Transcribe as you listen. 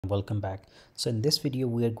Welcome back. So in this video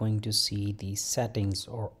we are going to see the settings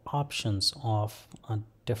or options of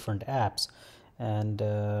different apps, and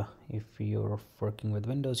if you're working with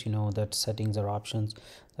Windows, you know that settings or options,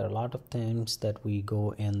 there are a lot of things that we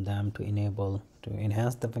go in them to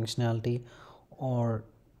enhance the functionality or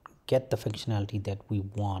get the functionality that we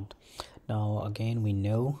want. Now again, we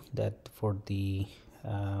know that for the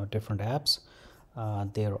different apps,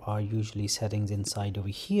 there are usually settings inside over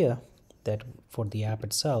here that for the app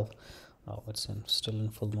itself. It's still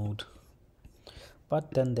in full mode,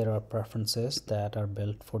 but then there are preferences that are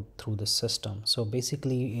built for through the system. So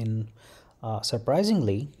basically, in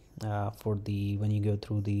surprisingly, for the when you go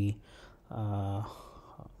through the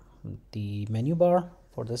menu bar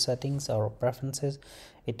for the settings or preferences,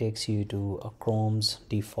 it takes you to Chrome's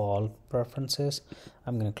default preferences.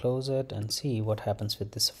 I'm going to close it and see what happens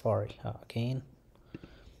with the Safari again.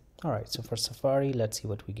 All right, so for Safari, let's see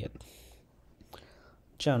what we get.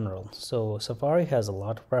 General. So Safari has a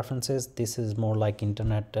lot of preferences. This is more like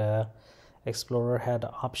Internet Explorer had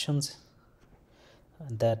options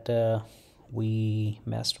that we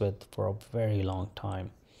messed with for a very long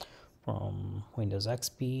time, from Windows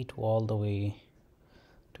XP to all the way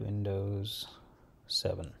to Windows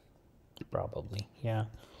 7 probably. Yeah,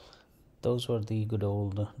 those were the good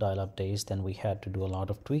old dial-up days. Then we had to do a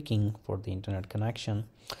lot of tweaking for the internet connection.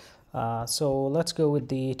 So let's go with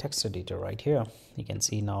the text editor right here. You can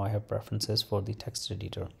see now I have preferences for the text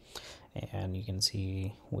editor, and you can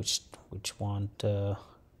see which one, the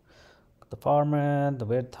format, the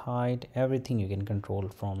width, height, everything you can control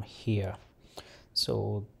from here.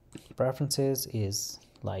 So preferences is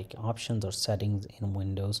like options or settings in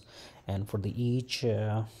Windows, and for the each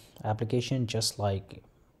application, just like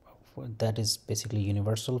that is basically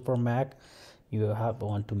universal for Mac, you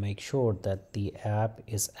want to make sure that the app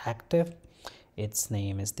is active, its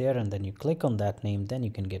name is there, and then you click on that name, then you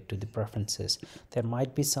can get to the preferences. There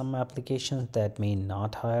might be some applications that may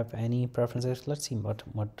not have any preferences. Let's see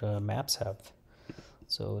what maps have.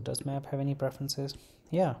 So does map have any preferences?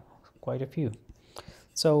 Yeah, quite a few.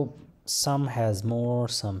 So some has more,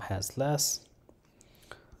 some has less.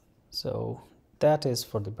 So that is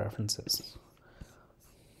for the preferences.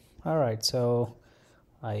 All right, so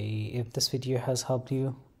if this video has helped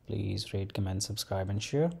you, please rate, comment, subscribe, and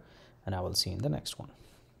share, and I will see you in the next one.